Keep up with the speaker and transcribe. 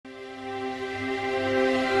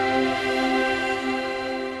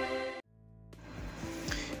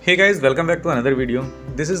Hey guys, welcome back to another video.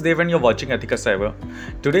 This is Dev and you're watching EthicaCyber.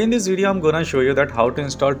 Today in this video I'm gonna show you that how to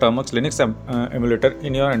install Termux Linux emulator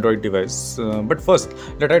in your Android device. But first,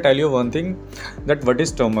 let I tell you one thing, that what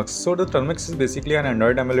is Termux. So the Termux is basically an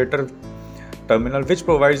Android emulator terminal which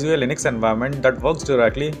provides you a Linux environment that works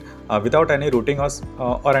directly without any rooting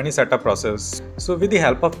or any setup process. So with the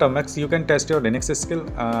help of Termux you can test your Linux skill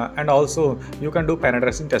and also you can do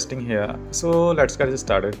penetration testing here. So let's get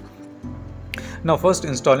started. Now first,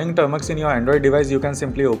 installing Termux in your Android device, you can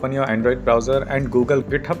simply open your Android browser and Google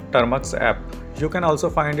GitHub Termux app. You can also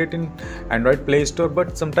find it in Android Play Store,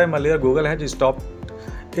 but sometime earlier Google has stopped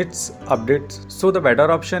its updates. So the better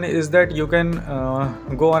option is that you can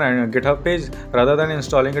go on a GitHub page rather than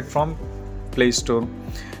installing it from Play Store.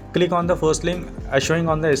 Click on the first link as showing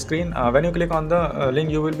on the screen. When you click on the link,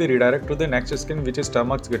 you will be redirected to the next screen, which is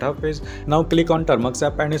Termux GitHub page. Now click on Termux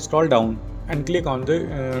app and scroll down and click on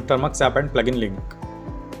the Termux app and plugin link.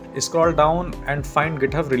 Scroll down and find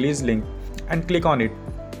GitHub release link and click on it.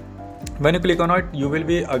 When you click on it, you will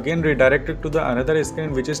be again redirected to the another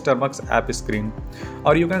screen, which is Termux app screen,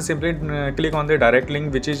 or you can simply click on the direct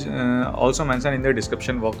link, which is also mentioned in the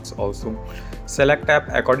description box also. Select app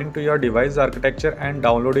according to your device architecture and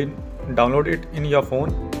download it in your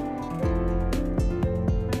phone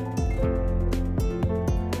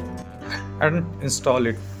and install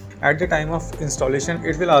it. At the time of installation,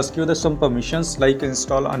 it will ask you some permissions like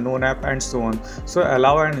install unknown app and so on. So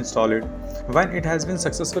allow and install it. When it has been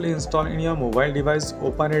successfully installed in your mobile device,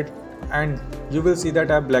 open it and you will see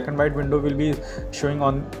that a black and white window will be showing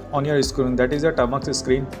on your screen. That is a Termux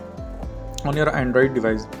screen on your Android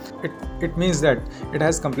device. It means that it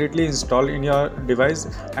has completely installed in your device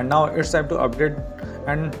and now it's time to update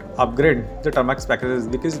and upgrade the Termux packages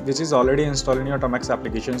which is already installed in your Termux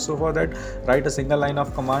application. So for that, write a single line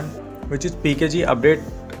of command which is pkg update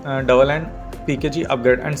pkg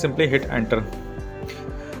upgrade and simply hit enter.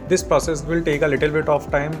 This process will take a little bit of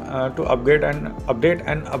time to update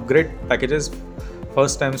and upgrade packages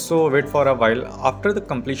first time, so wait for a while. After the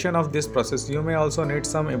completion of this process, you may also need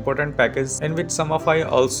some important packages, in which some of I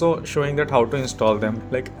also showing that how to install them,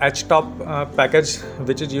 like htop package,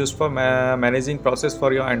 which is used for managing process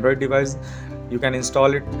for your Android device. You can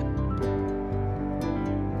install it.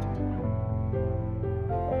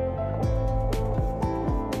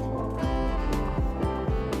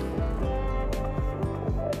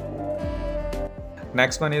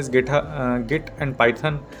 Next one is Git and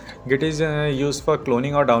Python. Git is used for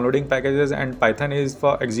cloning or downloading packages and Python is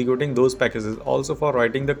for executing those packages. Also for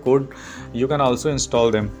writing the code, you can also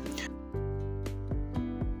install them.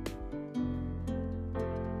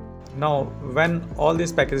 Now when all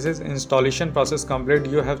these packages installation process complete,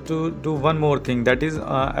 you have to do one more thing, that is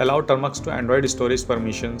allow Termux to Android storage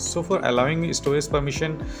permissions. So for allowing storage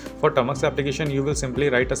permission for Termux application, you will simply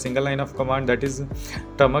write a single line of command, that is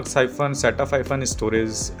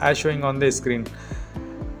termux-setup-storage as showing on the screen.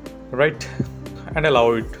 Right, and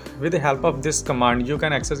allow it. With the help of this command, you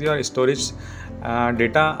can access your storage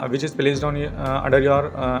data which is placed on under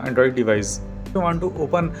your Android device. If you want to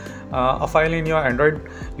open a file in your Android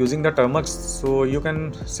using the Termux, so you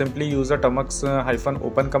can simply use the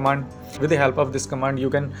termux-open command. With the help of this command, you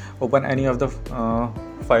can open any of the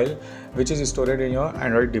file which is stored in your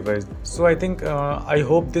Android device. So I think I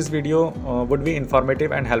hope this video would be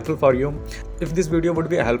informative and helpful for you. If this video would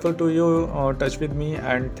be helpful to you, touch with me,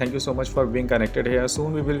 and thank you so much for being connected here.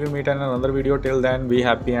 Soon we will meet in another video. Till then, be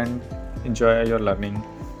happy and enjoy your learning.